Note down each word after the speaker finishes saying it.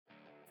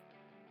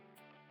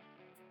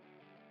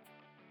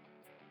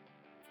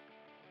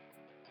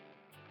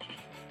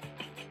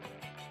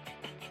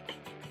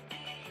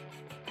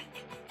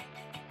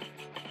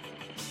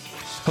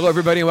Hello,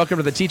 everybody, and welcome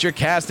to the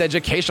TeacherCast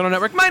Educational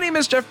Network. My name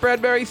is Jeff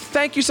Bradbury.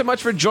 Thank you so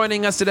much for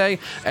joining us today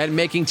and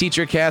making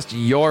TeacherCast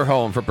your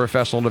home for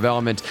professional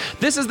development.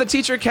 This is the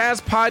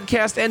TeacherCast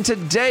podcast, and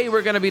today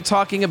we're going to be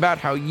talking about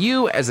how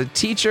you, as a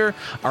teacher,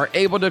 are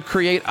able to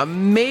create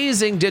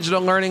amazing digital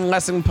learning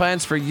lesson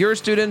plans for your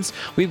students.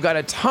 We've got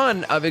a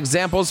ton of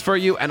examples for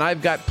you, and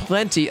I've got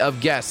plenty of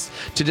guests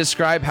to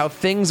describe how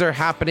things are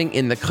happening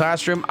in the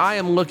classroom. I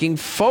am looking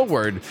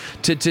forward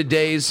to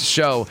today's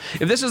show.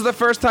 If this is the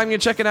first time you're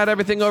checking out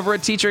everything over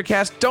at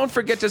TeacherCast, don't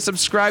forget to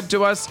subscribe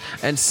to us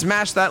and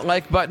smash that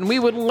like button. We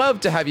would love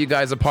to have you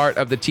guys a part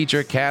of the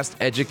TeacherCast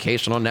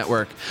Educational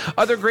Network.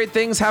 Other great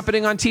things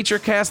happening on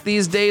TeacherCast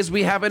these days.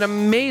 We have an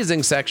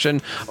amazing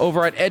section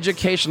over at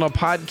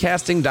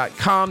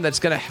educationalpodcasting.com that's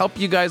going to help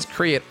you guys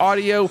create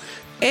audio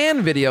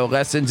and video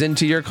lessons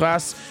into your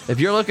class. If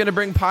you're looking to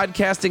bring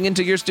podcasting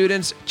into your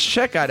students,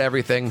 check out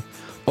everything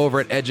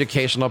over at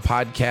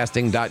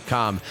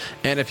educationalpodcasting.com.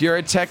 And if you're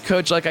a tech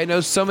coach, like I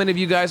know so many of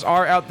you guys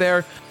are out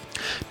there,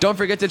 don't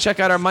forget to check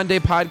out our Monday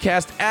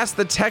podcast, Ask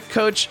the Tech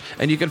Coach,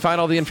 and you can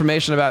find all the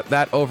information about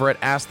that over at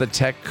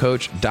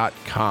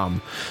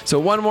askthetechcoach.com. So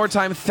one more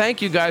time,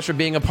 thank you guys for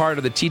being a part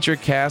of the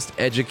TeacherCast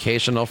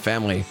educational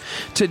family.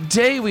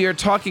 Today, we are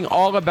talking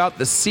all about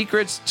the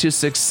secrets to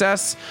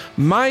success.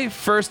 My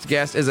first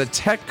guest is a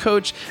tech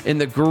coach in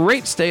the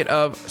great state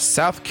of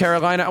South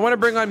Carolina. I want to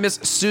bring on Miss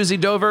Susie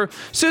Dover.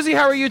 Susie,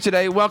 how are you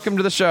today? Welcome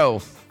to the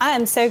show.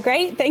 I'm so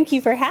great. Thank you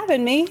for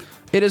having me.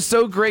 It is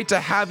so great to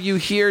have you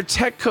here.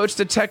 Tech coach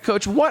to tech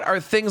coach, what are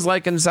things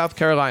like in South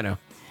Carolina?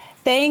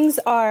 Things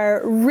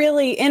are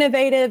really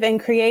innovative and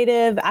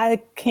creative.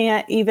 I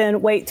can't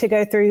even wait to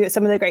go through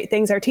some of the great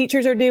things our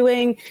teachers are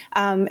doing.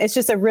 It's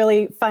just a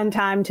really fun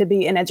time to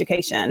be in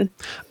education.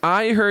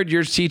 I heard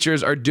your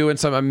teachers are doing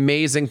some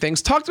amazing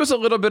things. Talk to us a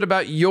little bit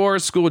about your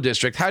school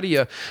district. How do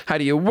you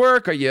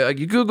work? Are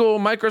you Google,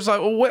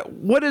 Microsoft?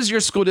 What does your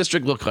school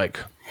district look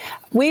like?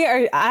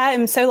 I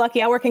am so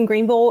lucky. I work in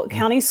Greenville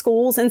County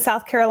Schools in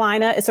South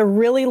Carolina. It's a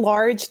really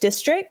large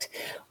district.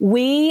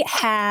 We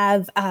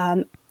have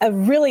a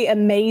really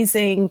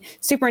amazing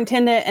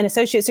superintendent and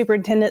associate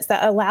superintendents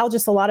that allow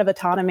just a lot of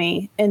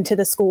autonomy into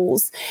the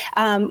schools.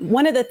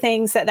 One of the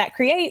things that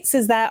creates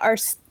is that our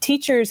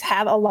teachers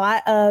have a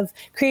lot of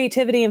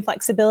creativity and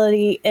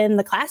flexibility in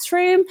the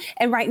classroom.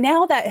 And right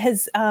now that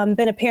has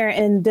been apparent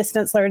in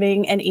distance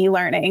learning and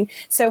e-learning.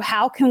 So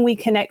how can we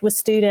connect with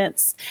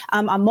students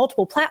on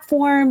multiple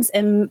platforms,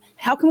 and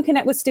how can we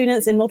connect with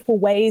students in multiple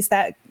ways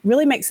that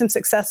really makes them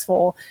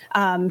successful,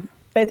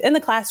 both in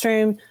the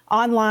classroom,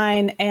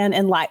 online, and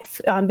in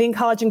life? Being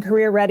college and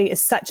career ready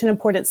is such an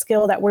important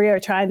skill that we are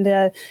trying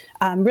to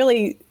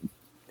really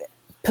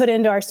put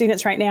into our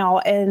students right now.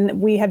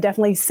 And we have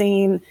definitely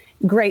seen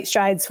great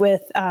strides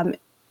with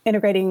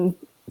integrating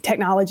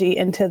technology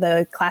into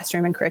the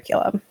classroom and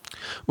curriculum.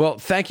 Well,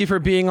 thank you for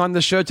being on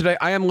the show today.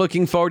 I am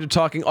looking forward to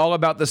talking all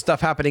about the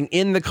stuff happening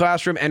in the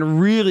classroom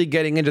and really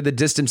getting into the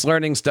distance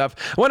learning stuff.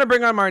 I want to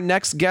bring on our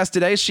next guest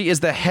today. She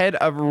is the head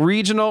of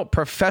regional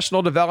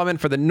professional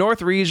development for the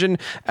North Region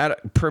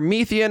at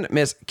Promethean,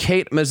 Miss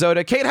Kate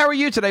Mazzota. Kate, how are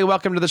you today?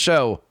 Welcome to the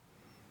show.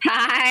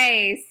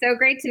 Hi, so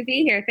great to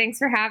be here. Thanks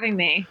for having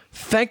me.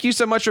 Thank you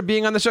so much for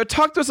being on the show.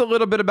 Talk to us a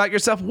little bit about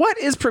yourself. What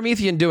is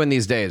Promethean doing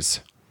these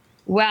days?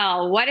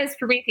 Well, what is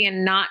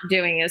Promethean not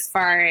doing as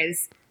far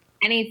as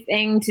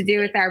anything to do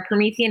with our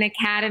Promethean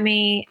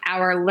Academy,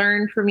 our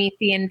Learn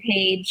Promethean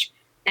page,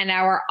 and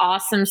our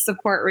awesome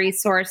support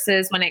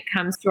resources when it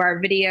comes to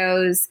our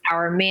videos,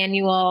 our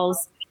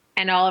manuals,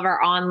 and all of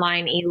our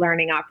online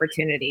e-learning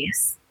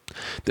opportunities.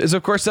 There's,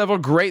 of course, several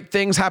great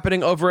things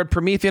happening over at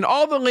Promethean.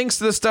 All the links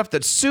to the stuff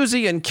that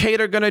Susie and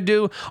Kate are going to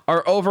do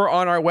are over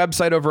on our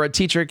website over at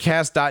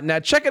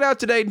teachercast.net. Check it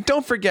out today.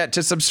 Don't forget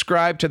to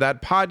subscribe to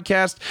that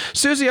podcast.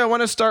 Susie, I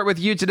want to start with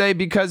you today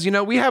because,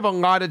 we have a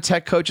lot of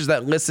tech coaches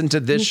that listen to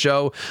this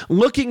show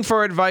looking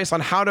for advice on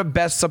how to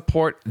best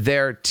support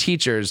their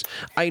teachers.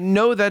 I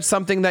know that's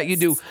something that you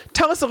do.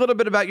 Tell us a little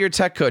bit about your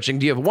tech coaching.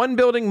 Do you have one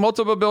building,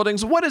 multiple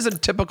buildings? What does a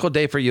typical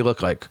day for you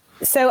look like?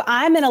 So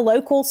I'm in a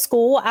local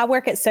school. I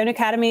work at Stone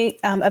Academy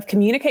of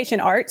Communication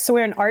Arts. So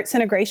we're an arts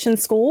integration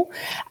school.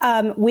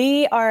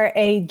 We are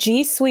a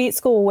G Suite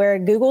school. We're a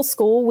Google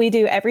school. We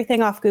do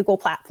everything off Google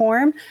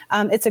platform.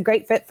 It's a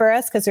great fit for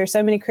us because there's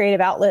so many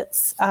creative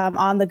outlets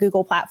on the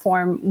Google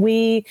platform.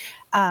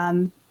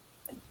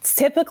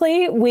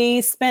 Typically,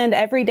 we spend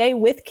every day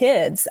with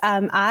kids.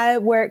 I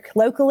work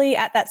locally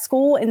at that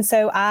school, and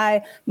so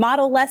I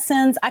model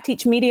lessons. I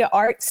teach media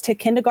arts to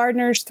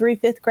kindergartners through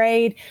fifth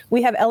grade.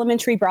 We have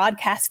elementary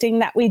broadcasting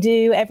that we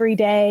do every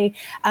day.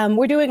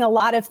 We're doing a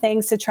lot of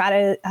things to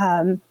try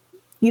to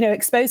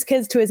expose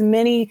kids to as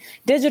many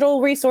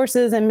digital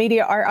resources and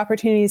media art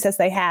opportunities as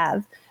they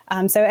have.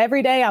 So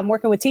every day I'm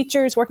working with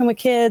teachers, working with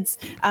kids,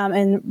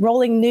 and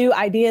rolling new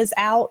ideas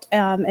out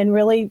and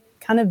really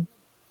kind of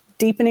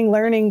deepening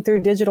learning through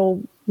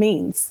digital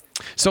means.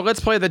 So let's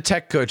play the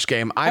tech coach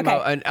game. I'm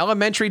an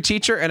elementary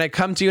teacher and I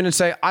come to you and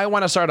say, I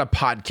want to start a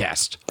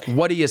podcast.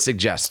 What do you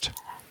suggest?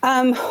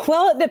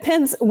 Well, it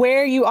depends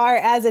where you are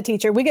as a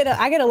teacher.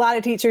 I get a lot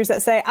of teachers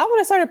that say, I want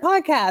to start a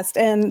podcast,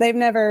 and they've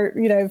never,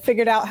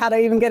 figured out how to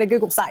even get a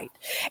Google site.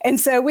 And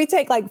so we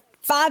take like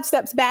 5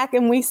 steps back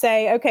and we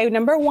say, okay,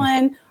 number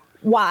one,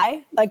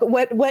 why? Like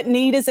what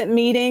need is it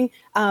meeting?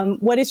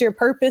 What is your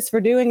purpose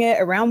for doing it?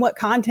 Around what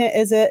content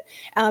is it?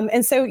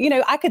 And so,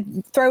 I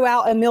could throw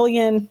out a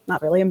million,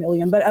 not really a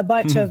million, but a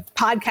bunch of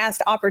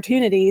podcast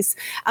opportunities.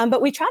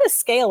 But we try to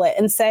scale it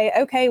and say,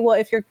 okay,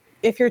 well,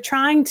 if you're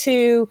trying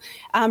to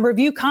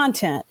review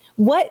content,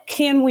 what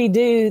can we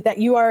do that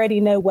you already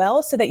know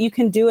well so that you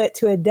can do it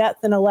to a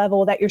depth and a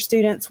level that your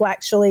students will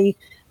actually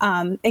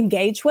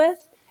engage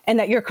with and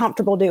that you're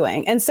comfortable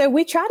doing? And so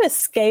we try to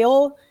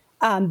scale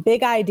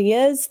big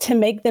ideas to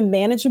make them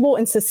manageable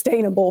and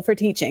sustainable for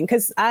teaching.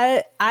 Because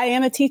I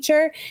am a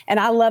teacher and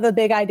I love a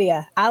big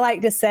idea. I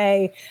like to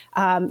say,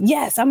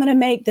 yes, I'm going to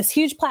make this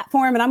huge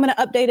platform and I'm going to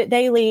update it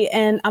daily.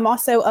 And I'm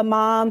also a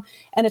mom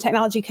and a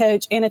technology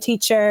coach and a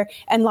teacher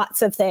and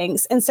lots of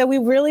things. And so we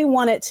really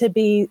want it to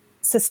be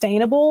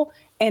sustainable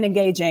and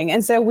engaging.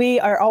 And so we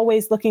are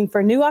always looking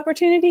for new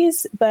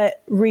opportunities,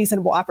 but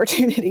reasonable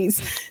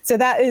opportunities. So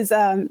that is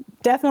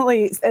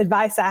definitely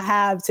advice I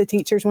have to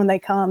teachers when they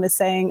come, is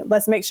saying,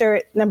 let's make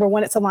sure, number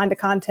one, it's aligned to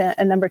content.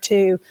 And number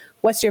two,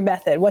 what's your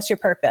method? What's your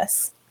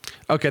purpose?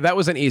 Okay, that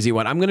was an easy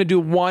one. I'm going to do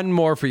one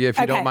more for you if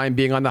you don't mind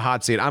being on the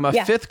hot seat. I'm a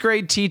 5th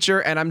grade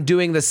teacher and I'm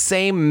doing the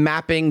same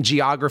mapping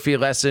geography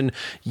lesson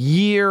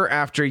year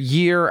after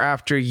year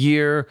after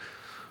year.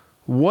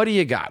 What do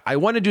you got? I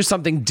want to do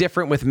something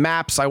different with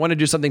maps. I want to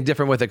do something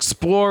different with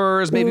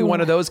explorers, maybe one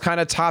of those kind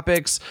of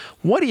topics.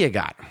 What do you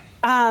got?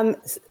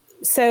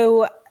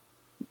 So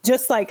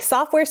just like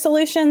software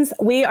solutions,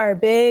 we are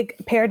big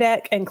Pear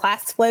Deck and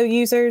ClassFlow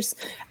users.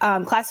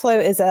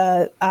 ClassFlow is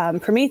a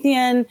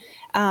Promethean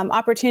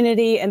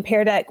opportunity, and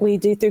Pear Deck we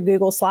do through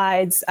Google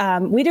Slides.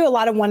 We do a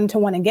lot of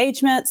one-to-one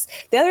engagements.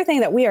 The other thing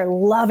that we are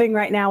loving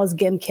right now is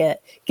GimKit.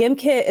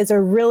 GimKit is a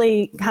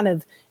really kind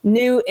of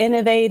new,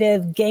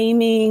 innovative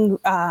gaming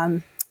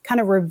kind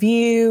of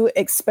review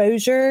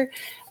exposure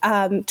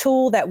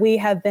tool that we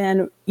have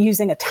been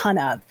using a ton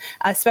of,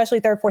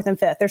 especially 3rd, 4th, and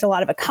 5th. There's a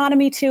lot of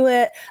economy to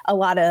it, a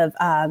lot of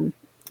kind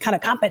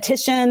of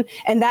competition,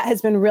 and that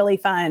has been really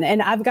fun.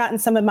 And I've gotten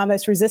some of my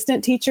most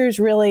resistant teachers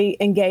really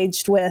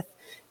engaged with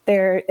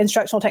their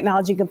instructional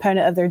technology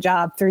component of their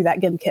job through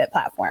that GimKit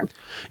platform.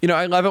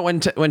 I love it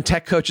when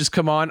tech coaches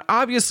come on.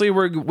 Obviously,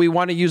 we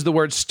want to use the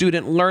word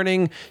student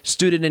learning,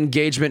 student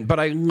engagement, but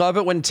I love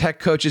it when tech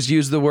coaches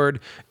use the word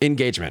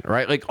engagement,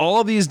 right? Like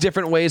all these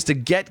different ways to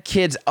get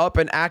kids up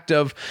and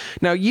active.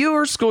 Now,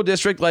 your school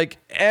district, like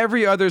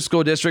every other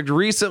school district,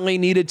 recently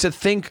needed to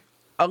think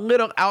a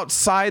little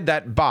outside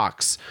that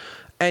box.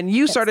 And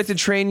you started to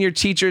train your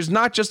teachers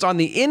not just on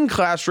the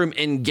in-classroom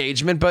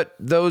engagement, but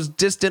those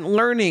distant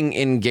learning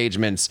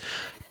engagements.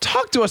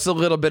 Talk to us a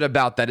little bit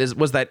about that.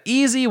 Was that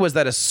easy? Was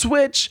that a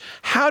switch?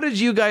 How did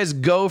you guys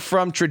go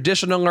from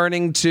traditional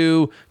learning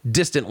to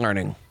distant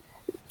learning?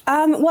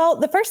 Well,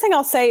 the first thing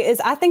I'll say is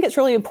I think it's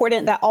really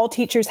important that all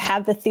teachers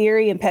have the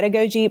theory and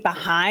pedagogy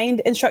behind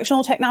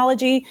instructional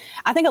technology.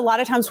 I think a lot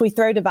of times we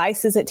throw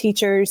devices at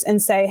teachers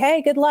and say,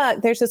 hey, good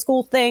luck. There's this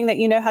cool thing that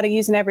you know how to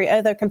use in every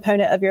other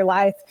component of your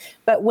life.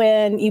 But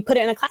when you put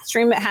it in a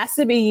classroom, it has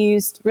to be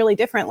used really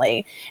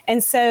differently.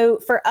 And so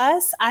for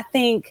us, I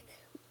think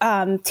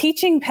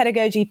teaching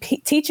pedagogy,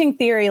 teaching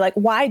theory, like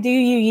why do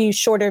you use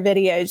shorter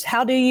videos?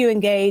 How do you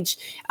engage,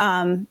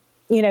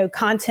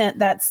 content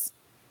that's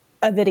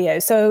a video.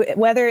 So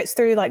whether it's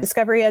through like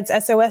Discovery Ed's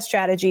SOS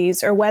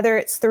strategies, or whether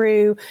it's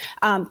through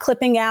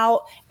clipping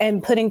out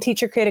and putting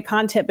teacher created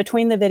content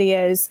between the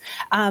videos,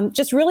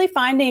 just really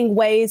finding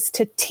ways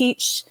to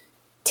teach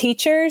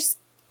teachers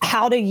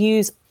how to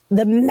use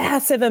the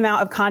massive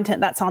amount of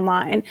content that's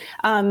online,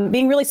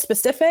 being really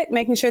specific,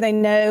 making sure they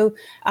know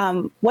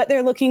what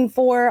they're looking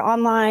for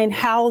online,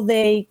 how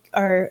they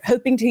are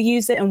hoping to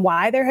use it and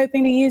why they're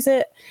hoping to use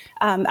it.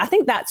 I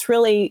think that's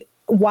really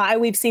why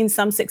we've seen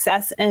some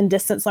success in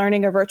distance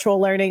learning or virtual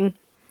learning,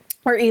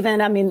 or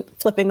even,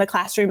 flipping the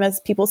classroom,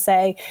 as people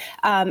say.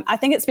 I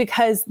think it's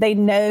because they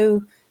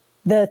know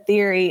the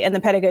theory and the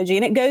pedagogy,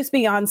 and it goes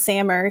beyond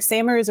SAMR.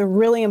 SAMR is a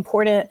really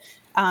important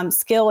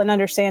skill in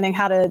understanding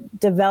how to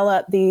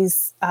develop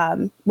these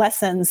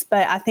lessons,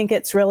 but I think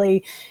it's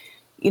really,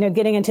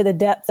 getting into the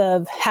depth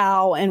of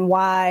how and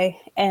why,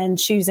 and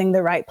choosing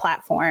the right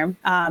platform,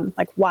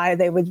 like why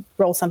they would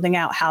roll something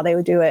out, how they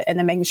would do it, and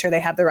then making sure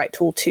they have the right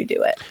tool to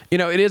do it.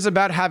 It is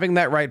about having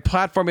that right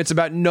platform. It's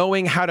about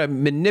knowing how to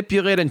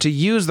manipulate and to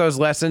use those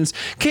lessons.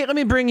 Kate, let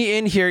me bring you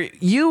in here.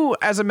 You,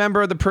 as a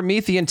member of the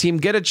Promethean team,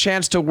 get a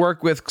chance to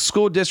work with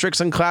school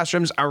districts and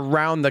classrooms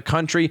around the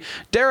country.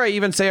 Dare I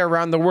even say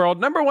around the world?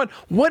 Number one,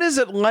 what is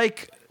it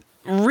like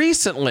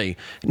recently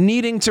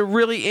needing to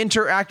really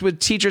interact with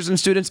teachers and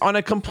students on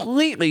a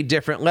completely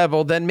different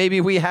level than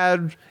maybe we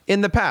had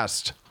in the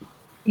past?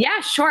 Yeah,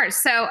 sure.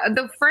 So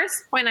the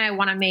first point I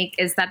want to make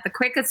is that the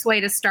quickest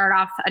way to start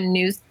off a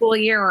new school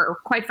year, or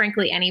quite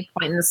frankly, any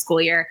point in the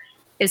school year,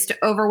 is to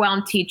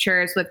overwhelm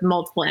teachers with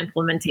multiple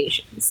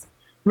implementations.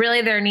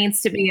 really there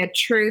needs to be a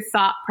true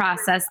thought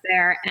process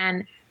there.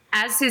 And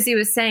as Susie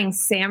was saying,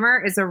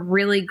 SAMR is a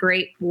really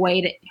great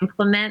way to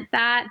implement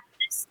that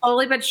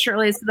slowly but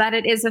surely so that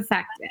it is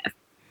effective.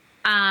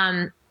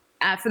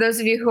 For those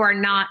of you who are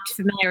not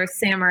familiar with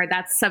SAMR,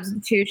 that's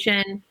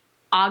substitution,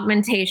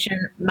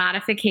 augmentation,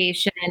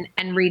 modification,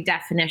 and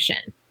redefinition.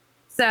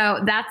 So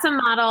that's a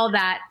model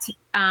that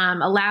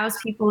allows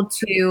people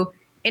to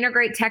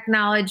integrate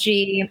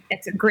technology.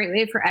 It's a great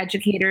way for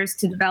educators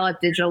to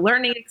develop digital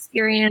learning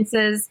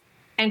experiences.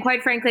 And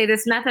quite frankly,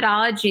 this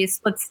methodology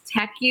splits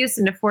tech use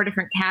into 4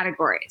 different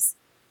categories.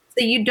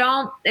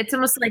 So it's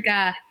almost like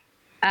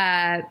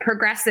a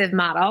progressive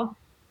model.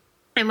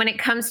 And when it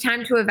comes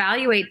time to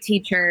evaluate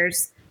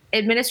teachers,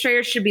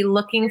 administrators should be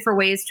looking for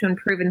ways to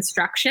improve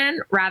instruction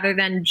rather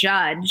than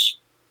judge,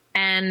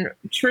 and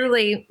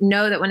truly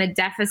know that when a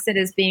deficit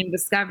is being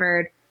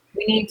discovered,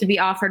 we need to be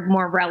offered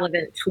more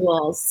relevant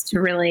tools to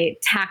really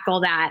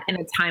tackle that in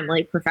a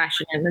timely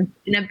profession and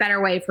in a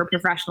better way for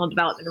professional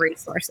development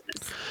resources.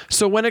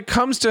 So when it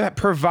comes to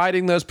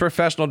providing those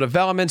professional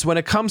developments, when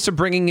it comes to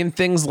bringing in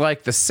things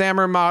like the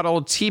SAMR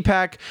model,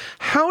 TPACK,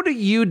 how do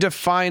you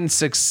define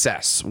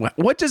success?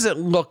 What does it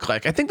look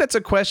like? I think that's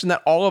a question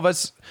that all of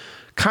us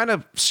kind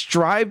of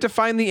strive to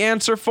find the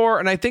answer for.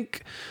 And I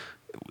think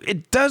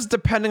it does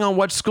depending on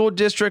what school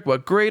district,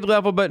 what grade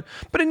level, but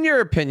in your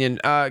opinion,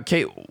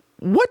 Kate,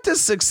 what does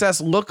success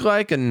look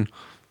like? And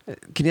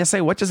can you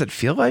say, what does it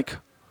feel like?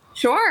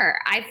 Sure.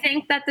 I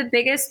think that the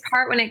biggest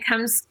part when it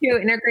comes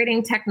to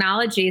integrating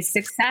technology,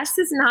 success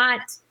is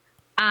not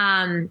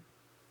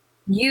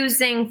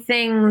using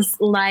things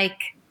like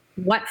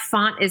what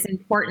font is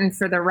important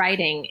for the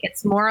writing.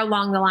 It's more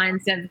along the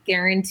lines of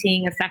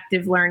guaranteeing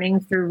effective learning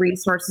through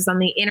resources on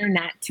the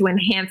internet to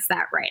enhance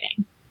that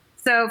writing.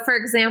 So, for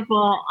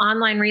example,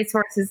 online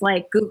resources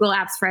like Google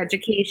Apps for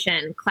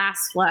Education,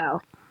 ClassFlow,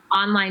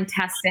 online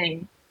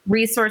testing,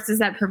 resources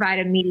that provide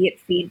immediate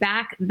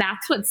feedback.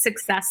 That's what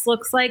success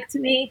looks like to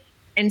me,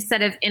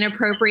 instead of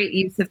inappropriate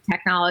use of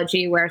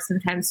technology where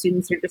sometimes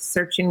students are just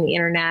searching the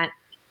internet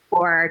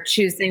or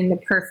choosing the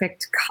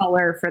perfect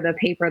color for the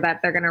paper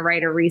that they're going to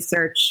write a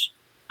research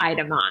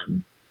item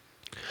on.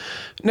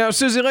 Now,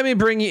 Susie, let me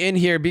bring you in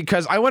here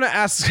because I want to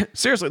ask,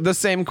 seriously, the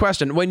same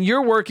question. When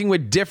you're working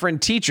with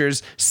different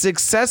teachers,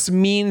 success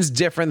means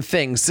different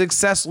things.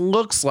 Success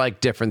looks like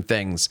different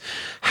things.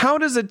 How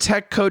does a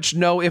tech coach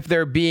know if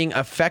they're being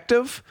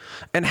effective?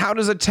 And how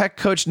does a tech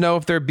coach know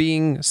if they're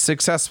being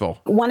successful?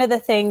 One of the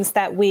things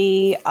that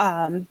we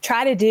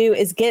try to do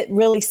is get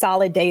really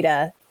solid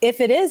data if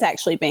it is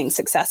actually being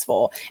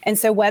successful. And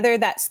so whether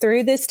that's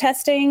through this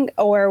testing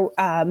or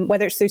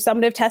whether it's through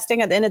summative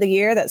testing at the end of the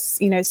year, that's,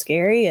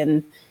 scary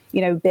and,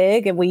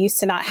 big. And we used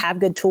to not have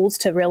good tools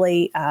to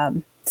really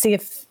see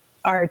if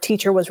our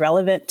teacher was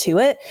relevant to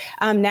it.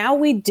 Now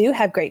we do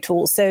have great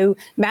tools. So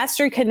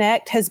Mastery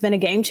Connect has been a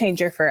game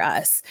changer for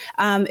us.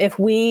 If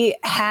we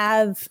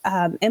have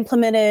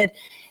implemented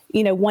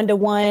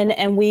one-to-one,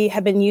 and we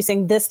have been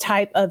using this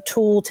type of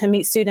tool to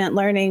meet student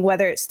learning,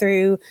 whether it's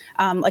through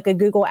like a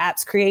Google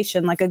Apps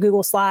creation, like a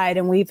Google Slide,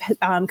 and we've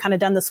kind of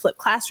done this flipped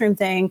classroom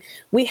thing.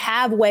 We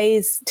have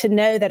ways to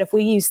know that if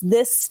we use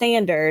this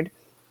standard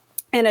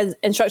and an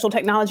instructional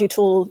technology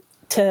tool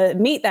to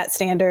meet that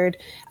standard,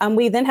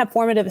 we then have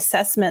formative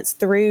assessments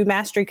through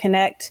Mastery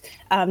Connect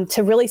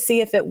to really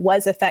see if it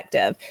was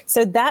effective.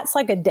 So that's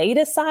like a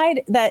data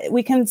side that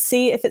we can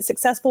see if it's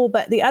successful.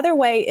 But the other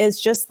way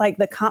is just like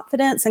the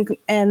confidence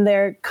and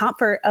their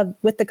comfort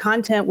with the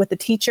content with the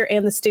teacher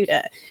and the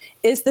student.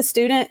 Is the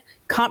student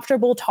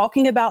comfortable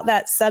talking about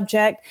that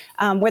subject?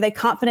 Were they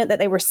confident that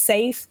they were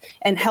safe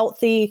and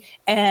healthy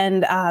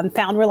and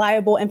found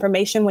reliable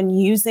information when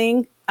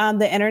using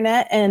the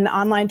internet and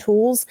online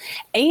tools?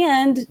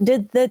 And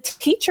did the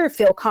teacher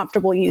feel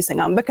comfortable using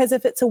them? Because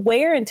if it's a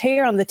wear and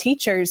tear on the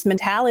teacher's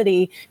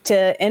mentality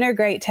to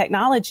integrate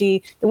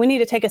technology, then we need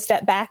to take a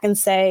step back and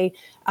say,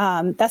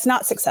 that's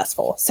not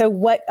successful. So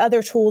what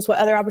other tools, what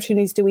other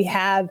opportunities do we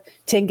have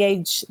to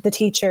engage the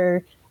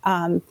teacher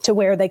to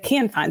where they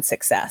can find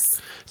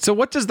success? So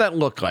what does that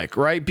look like,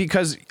 right?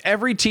 Because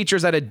every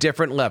teacher's at a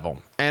different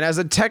level. And as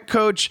a tech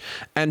coach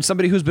and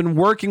somebody who's been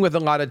working with a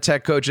lot of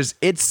tech coaches,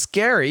 it's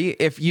scary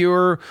if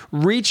you're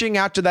reaching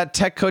out to that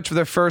tech coach for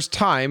the first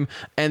time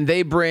and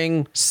they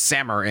bring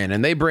SAMR in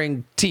and they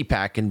bring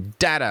TPACK and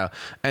data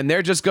and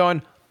they're just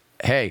going,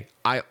 hey,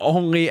 I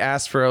only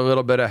asked for a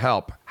little bit of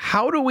help.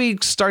 How do we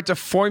start to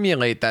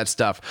formulate that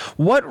stuff?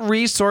 What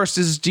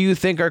resources do you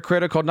think are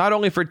critical, not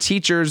only for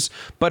teachers,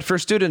 but for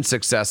student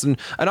success? And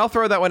I'll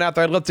throw that one out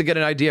there. I'd love to get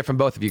an idea from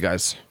both of you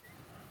guys.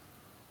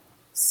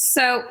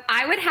 So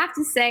I would have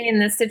to say in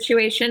this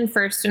situation,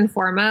 first and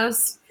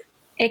foremost,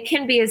 it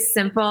can be as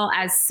simple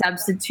as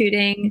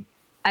substituting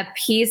a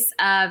piece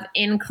of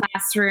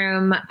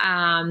in-classroom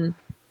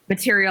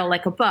material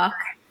like a book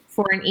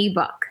for an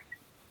ebook.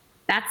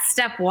 That's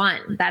step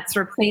one. That's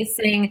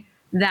replacing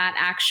that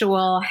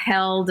actual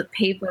held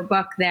paper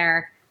book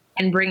there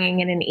and bringing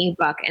in an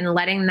ebook and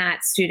letting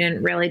that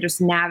student really just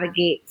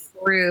navigate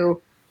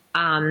through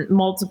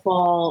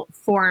multiple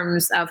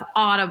forms of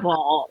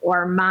Audible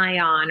or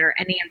Mayan or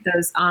any of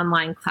those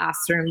online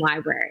classroom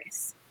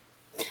libraries.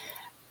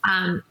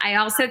 I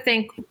also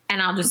think,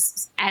 and I'll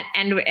just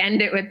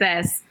end it with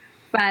this,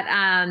 but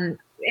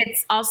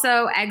it's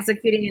also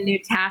executing a new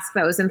task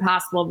that was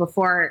impossible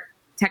before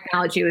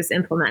technology was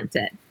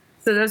implemented.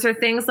 So those are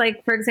things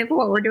like, for example,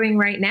 what we're doing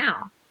right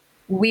now.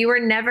 We were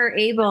never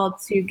able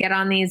to get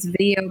on these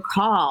video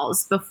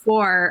calls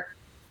before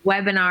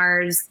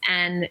webinars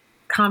and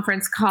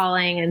conference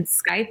calling and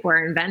Skype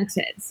were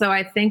invented. So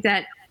I think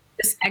that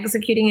just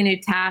executing a new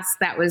task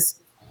that was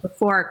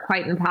before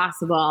quite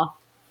impossible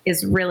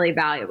is really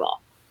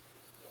valuable.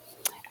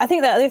 I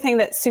think the other thing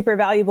that's super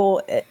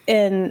valuable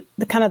in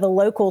the kind of the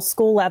local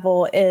school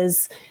level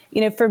is,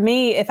 for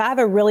me, if I have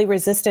a really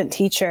resistant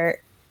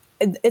teacher,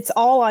 it's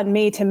all on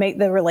me to make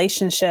the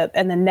relationship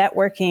and the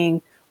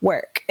networking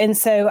work. And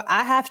so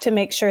I have to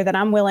make sure that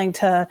I'm willing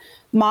to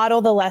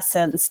model the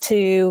lessons,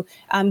 to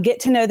get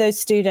to know those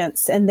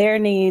students and their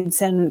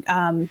needs and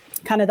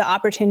kind of the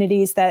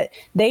opportunities that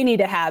they need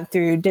to have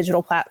through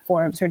digital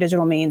platforms or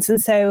digital means.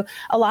 And so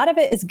a lot of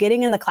it is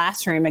getting in the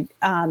classroom. If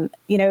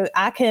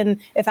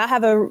I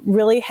have a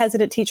really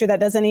hesitant teacher that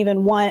doesn't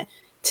even want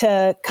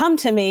to come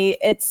to me,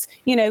 it's,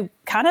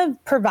 kind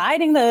of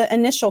providing the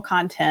initial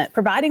content,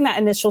 providing that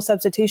initial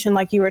substitution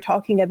like you were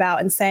talking about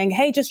and saying,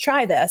 hey, just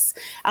try this.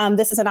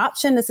 This is an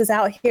option. This is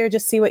out here.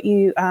 Just see what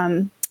you,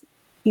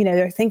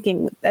 they're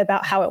thinking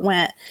about how it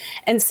went.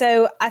 And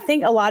so I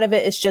think a lot of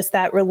it is just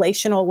that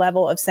relational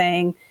level of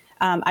saying,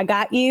 I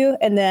got you.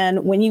 And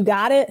then when you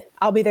got it,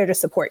 I'll be there to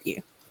support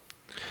you.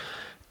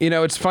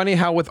 It's funny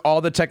how with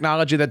all the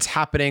technology that's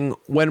happening,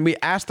 when we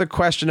ask the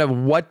question of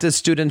what does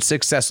student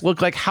success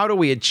look like, how do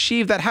we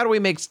achieve that? How do we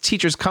make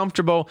teachers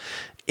comfortable?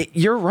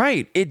 You're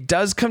right. It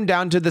does come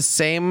down to the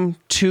same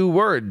two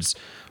words,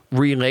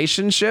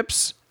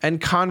 relationships and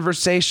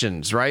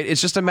conversations, right? It's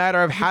just a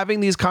matter of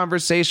having these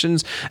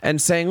conversations and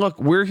saying, look,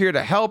 we're here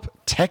to help.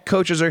 Tech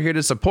coaches are here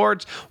to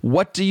support.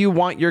 What do you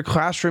want your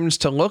classrooms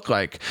to look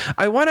like?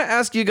 I want to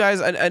ask you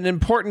guys an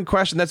important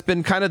question that's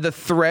been kind of the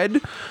thread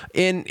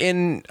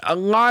in a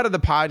lot of the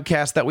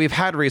podcasts that we've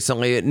had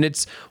recently. And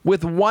it's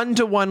with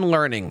one-to-one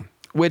learning,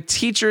 with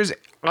teachers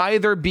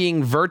either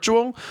being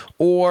virtual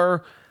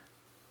or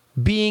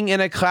being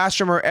in a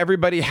classroom where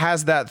everybody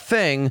has that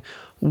thing.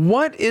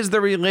 What is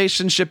the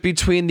relationship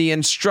between the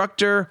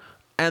instructor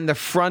and the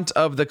front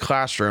of the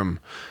classroom?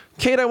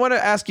 Kate, I want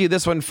to ask you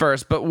this one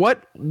first, but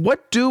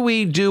what do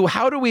we do?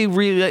 How do we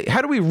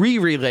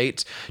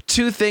re-relate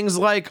to things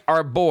like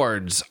our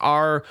boards,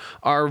 our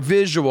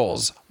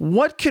visuals?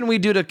 What can we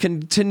do to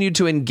continue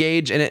to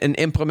engage and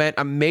implement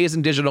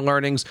amazing digital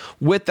learnings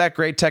with that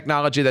great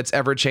technology that's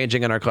ever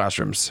changing in our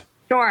classrooms?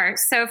 Sure.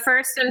 So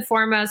first and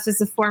foremost, as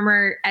a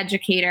former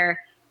educator,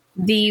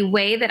 the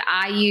way that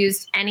I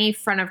used any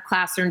front of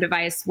classroom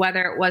device,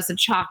 whether it was a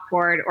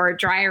chalkboard or a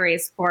dry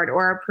erase board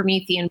or a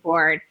Promethean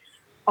board,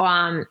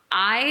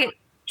 I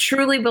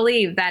truly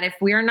believe that if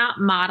we're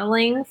not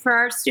modeling for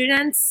our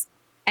students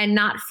and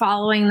not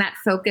following that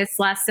focus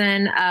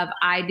lesson of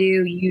I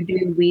do, you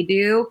do, we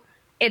do,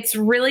 it's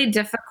really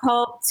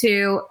difficult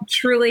to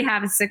truly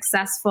have a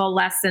successful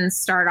lesson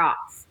start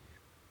off.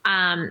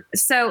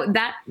 So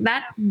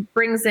that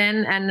brings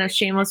in, and a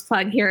shameless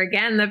plug here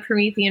again, the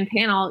Promethean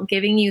panel,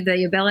 giving you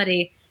the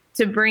ability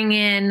to bring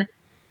in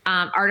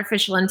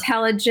artificial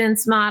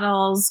intelligence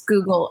models,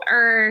 Google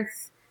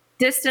Earth,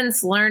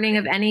 distance learning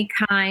of any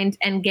kind,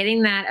 and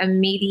getting that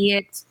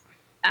immediate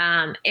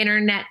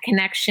internet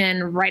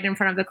connection right in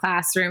front of the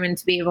classroom, and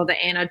to be able to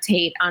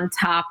annotate on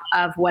top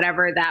of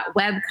whatever that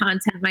web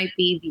content might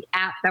be, the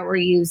app that we're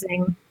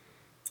using.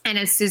 And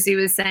as Susie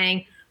was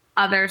saying,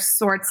 other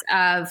sorts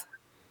of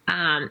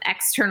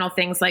external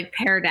things like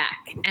Pear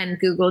Deck and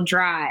Google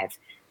Drive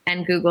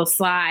and Google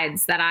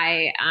Slides that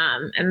I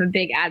am a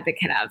big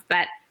advocate of.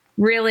 But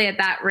really at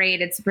that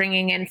rate, it's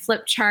bringing in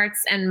flip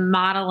charts and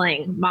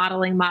modeling.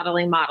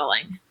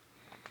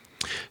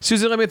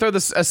 Susie, let me throw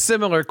a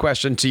similar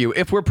question to you.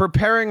 If we're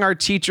preparing our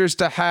teachers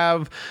to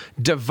have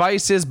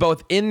devices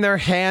both in their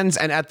hands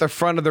and at the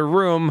front of the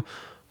room,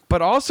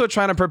 but also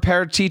trying to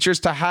prepare teachers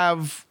to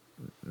have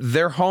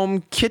their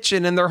home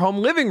kitchen and their home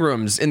living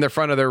rooms in the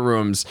front of their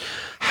rooms,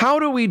 how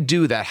do we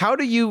do that? How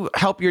do you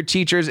help your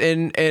teachers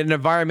in an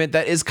environment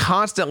that is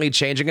constantly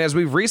changing, and as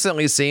we've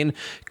recently seen,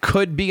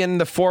 could be in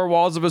the four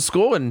walls of a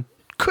school and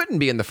couldn't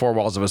be in the four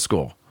walls of a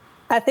school?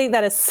 I think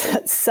that is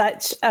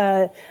such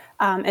a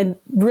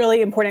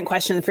really important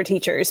question for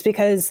teachers,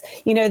 because,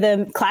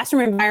 the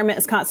classroom environment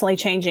is constantly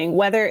changing,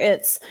 whether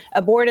it's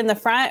a board in the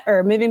front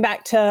or moving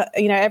back to,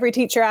 every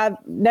teacher I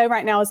know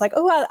right now is like,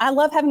 oh, I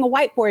love having a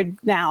whiteboard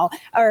now,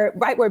 or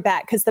whiteboard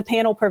back, because the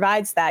panel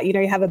provides that.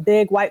 You have a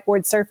big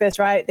whiteboard surface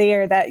right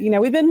there that,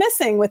 we've been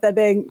missing with a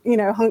big,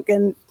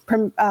 hunkin'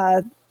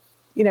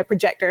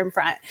 projector in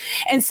front.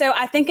 And so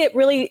I think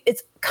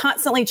it's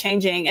constantly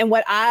changing. And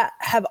what I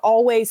have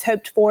always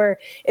hoped for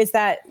is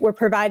that we're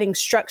providing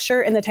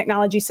structure in the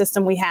technology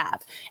system we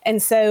have.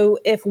 And so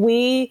if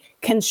we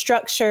can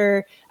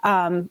structure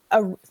a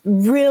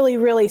really,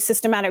 really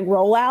systematic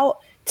rollout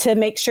to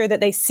make sure that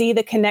they see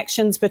the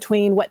connections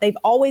between what they've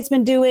always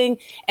been doing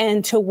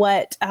and to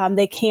what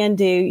they can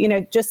do. You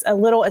know, just a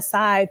little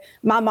aside,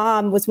 my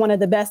mom was one of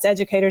the best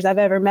educators I've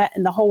ever met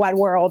in the whole wide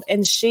world.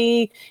 And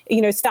she,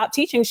 you know, stopped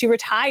teaching. She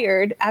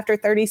retired after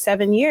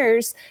 37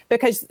 years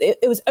because it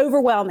was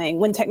overwhelming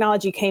when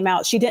technology came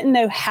out. She didn't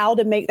know how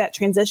to make that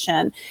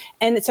transition.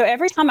 And so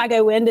every time I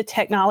go into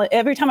technology,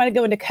 every time I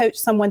go into coach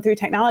someone through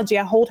technology,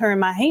 I hold her in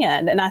my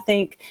hand. And I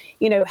think,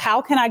 you know,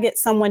 how can I get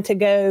someone to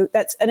go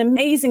that's an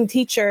amazing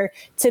teacher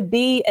to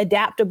be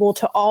adaptable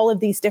to all of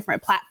these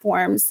different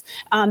platforms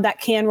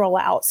that can roll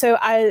out? So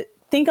I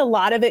think a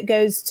lot of it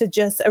goes to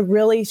just a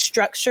really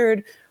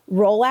structured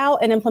rollout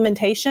and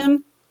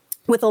implementation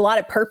with a lot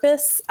of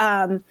purpose,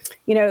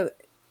 you know,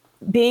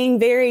 being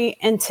very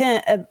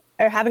intent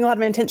or having a lot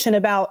of intention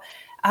about,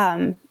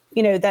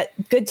 you know,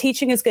 that good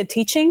teaching is good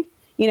teaching.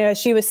 You know, as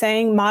she was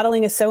saying,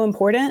 modeling is so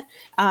important.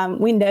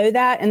 We know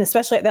that, and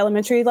especially at the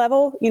elementary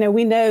level, you know,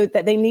 we know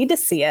that they need to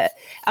see it.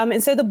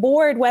 And so the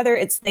board, whether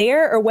it's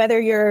there or whether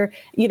you're,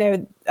 you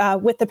know,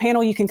 with the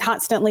panel, you can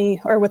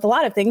constantly, or with a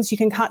lot of things, you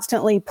can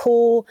constantly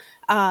pull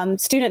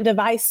student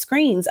device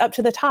screens up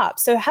to the top.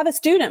 So have a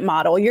student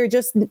model. You're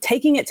just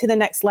taking it to the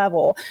next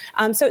level.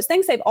 So it's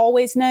things they've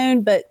always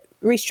known, but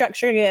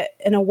restructuring it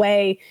in a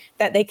way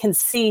that they can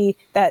see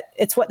that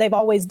it's what they've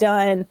always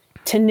done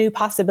to new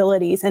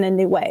possibilities and in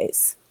new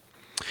ways.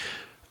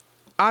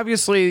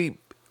 Obviously,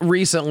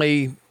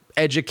 recently,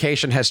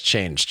 education has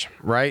changed,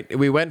 right?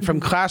 We went from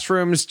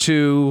classrooms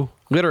to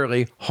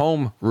literally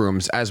home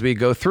rooms as we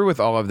go through with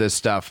all of this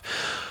stuff.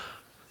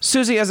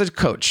 Susie, as a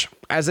coach,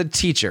 as a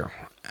teacher,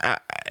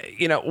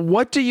 you know,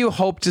 what do you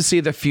hope to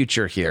see the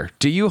future here?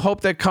 Do you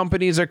hope that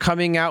companies are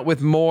coming out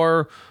with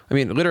more, I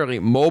mean, literally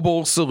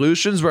mobile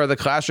solutions where the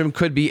classroom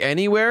could be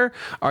anywhere?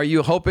 Are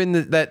you hoping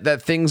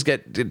that things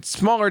get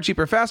smaller,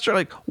 cheaper, faster?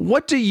 Like,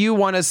 what do you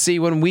want to see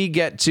when we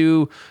get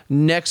to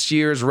next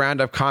year's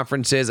round of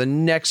conferences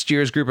and next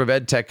year's group of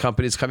ed tech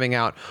companies coming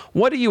out?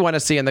 What do you want to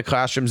see in the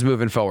classrooms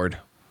moving forward?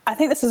 I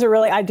think this is a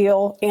really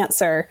ideal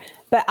answer,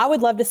 but I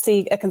would love to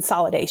see a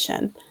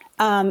consolidation.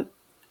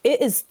 It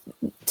is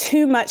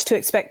too much to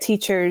expect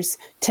teachers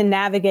to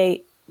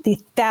navigate the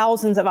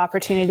thousands of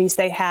opportunities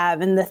they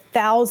have and the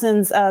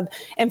thousands of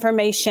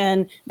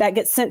information that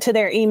gets sent to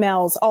their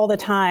emails all the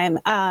time.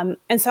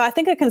 And so I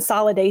think a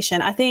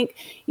consolidation, I think,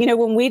 you know,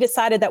 when we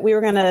decided that we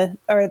were going to,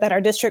 or that our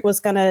district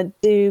was going to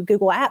do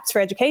Google Apps for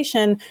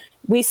education,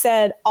 we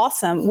said,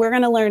 awesome, we're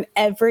going to learn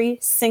every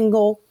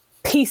single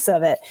piece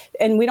of it.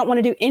 And we don't want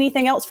to do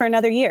anything else for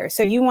another year.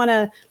 So you want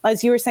to,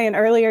 as you were saying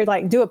earlier,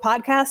 like do a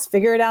podcast,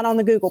 figure it out on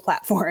the Google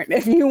platform.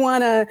 If you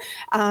want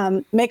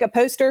to make a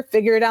poster,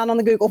 figure it out on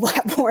the Google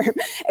platform,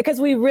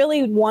 because we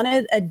really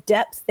wanted a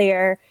depth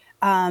there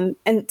and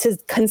to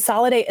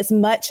consolidate as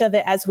much of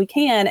it as we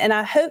can. And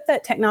I hope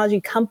that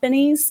technology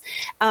companies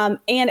and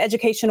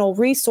educational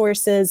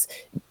resources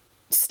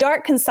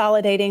start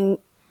consolidating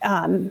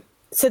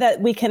so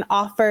that we can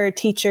offer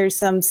teachers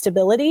some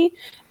stability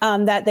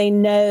that they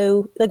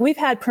know. Like, we've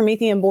had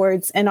Promethean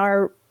boards in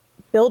our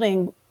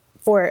building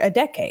for a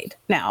decade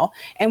now,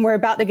 and we're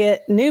about to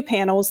get new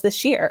panels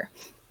this year.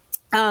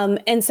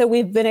 And so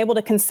we've been able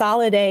to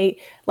consolidate,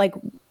 like,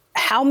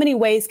 how many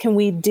ways can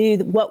we do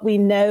what we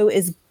know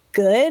is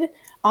good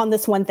on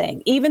this one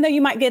thing? Even though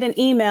you might get an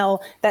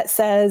email that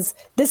says,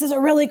 this is a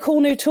really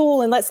cool new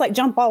tool and let's like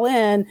jump all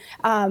in,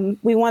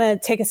 we want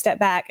to take a step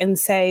back and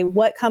say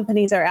what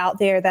companies are out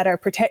there that are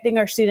protecting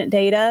our student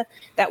data,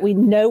 that we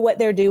know what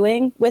they're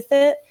doing with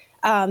it,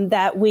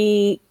 that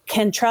we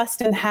can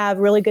trust and have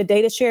really good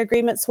data share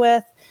agreements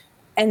with,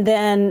 and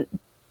then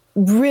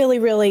really,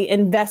 really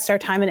invest our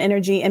time and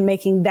energy in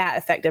making that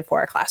effective for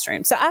our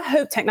classroom. So I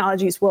hope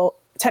technology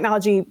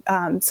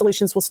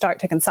solutions will start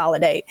to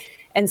consolidate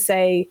and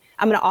say,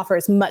 I'm going to offer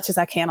as much as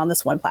I can on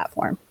this one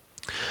platform.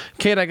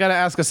 Kate, I got to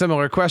ask a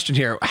similar question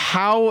here.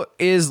 How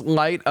is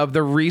light of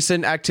the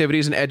recent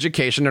activities in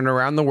education and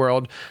around the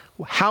world,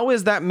 how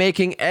is that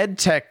making ed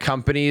tech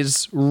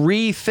companies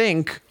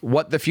rethink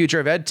what the future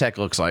of ed tech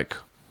looks like?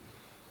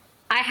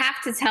 I have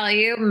to tell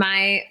you,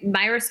 my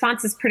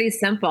response is pretty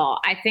simple.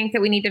 I think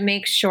that we need to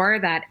make sure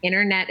that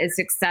internet is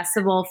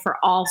accessible for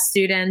all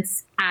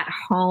students at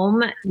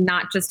home,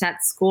 not just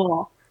at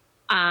school.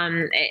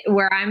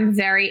 Where I'm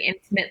very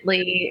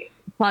intimately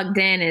plugged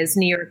in is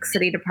New York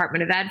City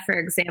Department of Ed, for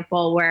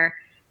example, where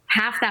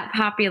half that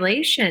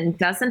population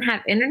doesn't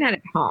have internet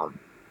at home.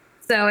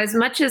 So as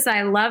much as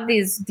I love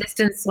these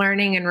distance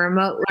learning and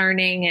remote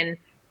learning and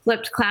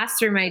flipped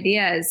classroom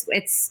ideas,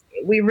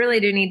 we really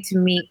do need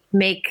to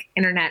make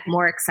internet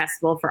more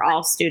accessible for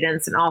all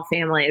students and all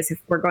families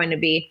if we're going to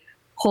be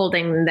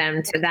holding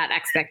them to that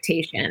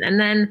expectation. And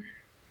then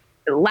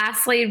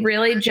lastly,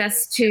 really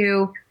just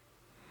to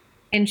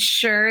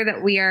ensure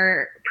that we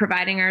are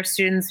providing our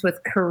students with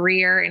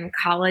career and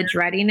college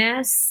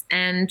readiness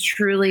and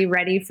truly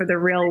ready for the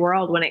real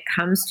world when it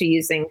comes to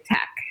using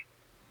tech.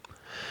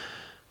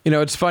 You know,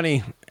 it's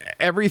funny.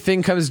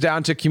 Everything comes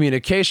down to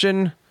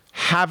communication,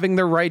 having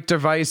the right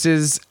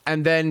devices,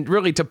 and then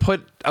really to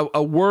put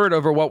a word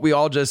over what we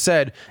all just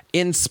said,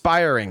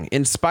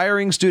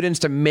 inspiring students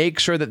to make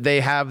sure that they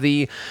have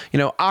the,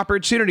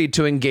 opportunity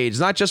to engage,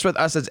 not just with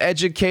us as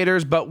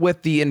educators, but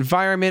with the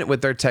environment,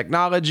 with their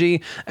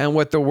technology, and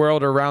with the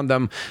world around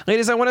them.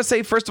 Ladies, I want to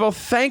say, first of all,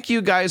 thank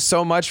you guys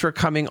so much for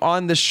coming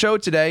on the show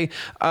today.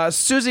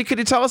 Susie, could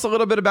you tell us a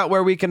little bit about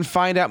where we can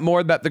find out more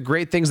about the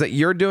great things that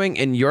you're doing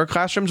in your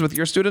classrooms with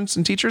your students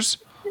and teachers?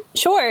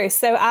 Sure.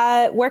 So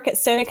I work at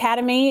Stone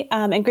Academy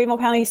in Greenville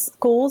County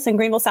Schools in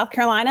Greenville, South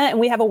Carolina,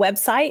 and we have a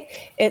website.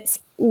 It's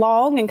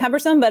long and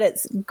cumbersome, but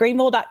it's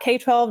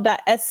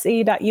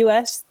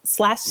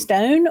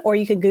greenville.k12.sc.us/Stone, or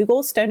you can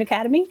Google Stone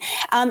Academy.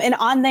 And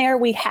on there,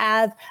 we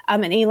have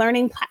an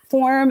e-learning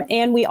platform,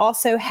 and we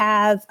also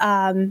have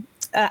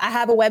I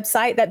have a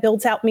website that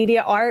builds out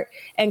media art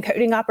and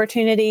coding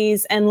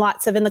opportunities and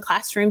lots of in the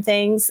classroom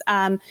things.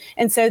 And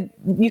so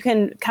you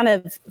can kind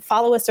of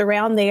follow us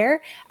around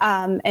there.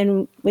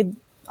 And we'd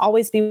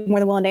always be more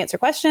than willing to answer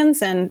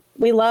questions. And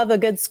we love a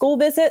good school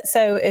visit.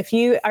 So if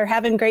you are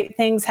having great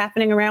things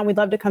happening around, we'd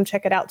love to come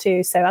check it out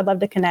too. So I'd love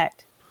to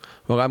connect.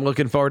 Well, I'm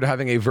looking forward to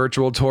having a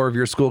virtual tour of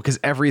your school because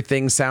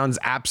everything sounds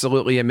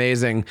absolutely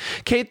amazing.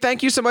 Kate,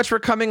 thank you so much for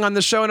coming on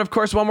the show. And of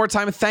course, one more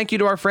time, thank you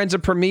to our friends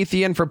at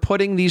Promethean for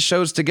putting these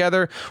shows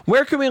together.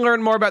 Where can we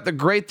learn more about the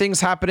great things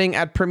happening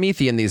at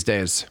Promethean these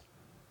days?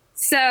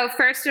 So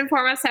first and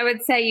foremost, I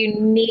would say you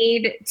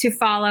need to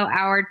follow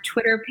our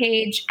Twitter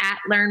page at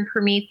Learn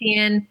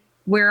Promethean.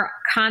 We're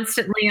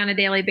constantly on a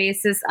daily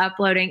basis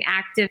uploading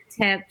active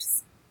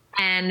tips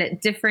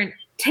and different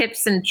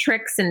tips and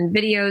tricks and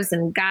videos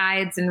and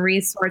guides and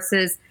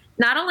resources,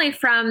 not only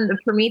from the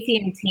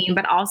Promethean team,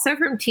 but also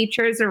from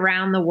teachers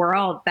around the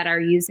world that are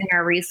using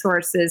our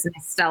resources in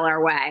a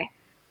stellar way.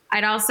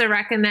 I'd also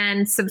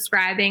recommend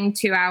subscribing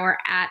to our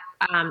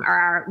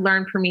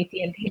Learn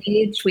Promethean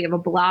page. We have a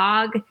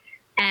blog,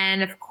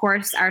 and of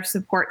course, our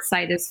support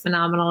site is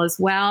phenomenal as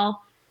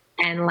well.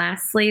 And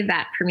lastly,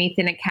 that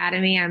Promethean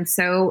Academy. I'm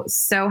so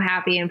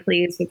happy and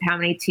pleased with how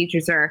many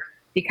teachers are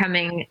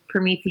becoming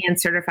Promethean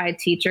certified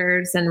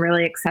teachers and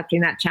really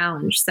accepting that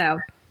challenge. So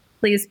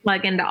please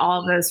plug into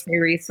all of those free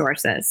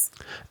resources.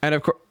 And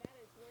of course,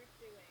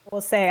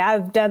 will say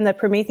I've done the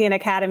Promethean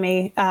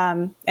Academy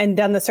and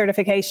done the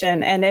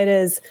certification, and it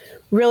is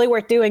really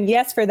worth doing.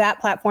 Yes, for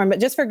that platform, but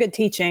just for good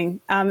teaching.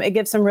 It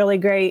gives some really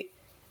great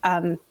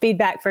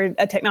feedback for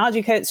a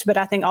technology coach, but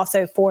I think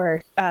also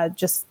for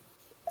just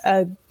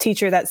a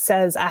teacher that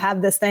says, I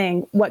have this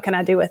thing, what can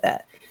I do with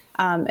it?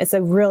 It's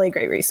a really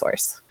great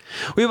resource.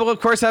 We will, of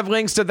course, have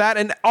links to that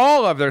and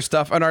all of their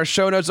stuff on our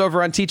show notes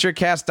over on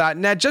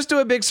teachercast.net. Just do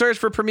a big search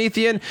for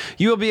Promethean.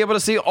 You will be able to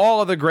see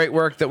all of the great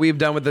work that we've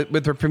done with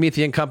the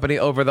Promethean company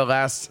over the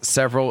last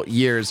several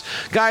years.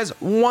 Guys,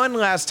 one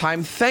last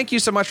time, thank you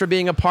so much for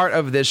being a part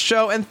of this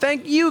show. And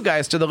thank you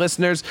guys to the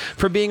listeners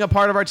for being a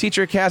part of our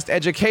TeacherCast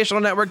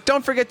Educational Network.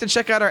 Don't forget to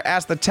check out our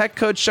Ask the Tech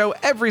Coach show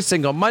every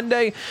single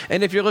Monday.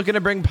 And if you're looking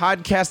to bring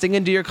podcasting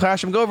into your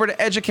classroom, go over to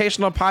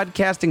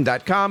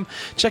educationalpodcasting.com.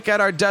 Check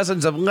out our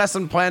dozens of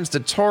lesson plans,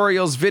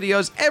 tutorials,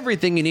 videos,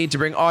 everything you need to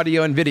bring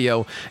audio and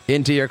video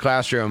into your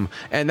classroom.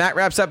 And that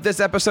wraps up this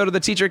episode of the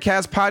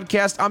TeacherCast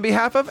podcast. On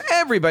behalf of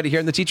everybody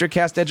here in the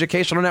TeacherCast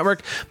Educational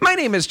Network, my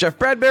name is Jeff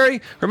Bradbury,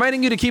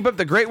 reminding you to keep up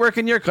the great work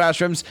in your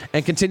classrooms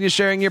and continue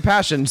sharing your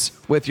passions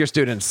with your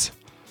students.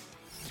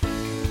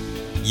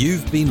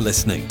 You've been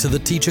listening to the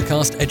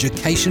TeacherCast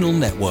Educational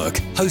Network,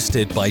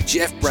 hosted by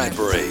Jeff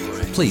Bradbury.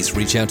 Please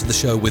reach out to the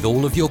show with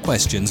all of your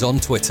questions on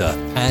Twitter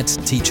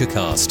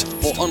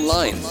 @TeacherCast or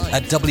online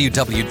at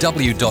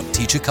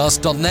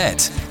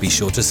www.teachercast.net. Be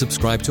sure to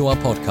subscribe to our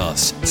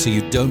podcast so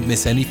you don't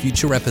miss any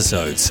future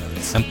episodes.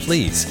 And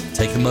please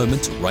take a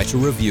moment to write a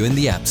review in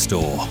the App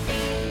Store.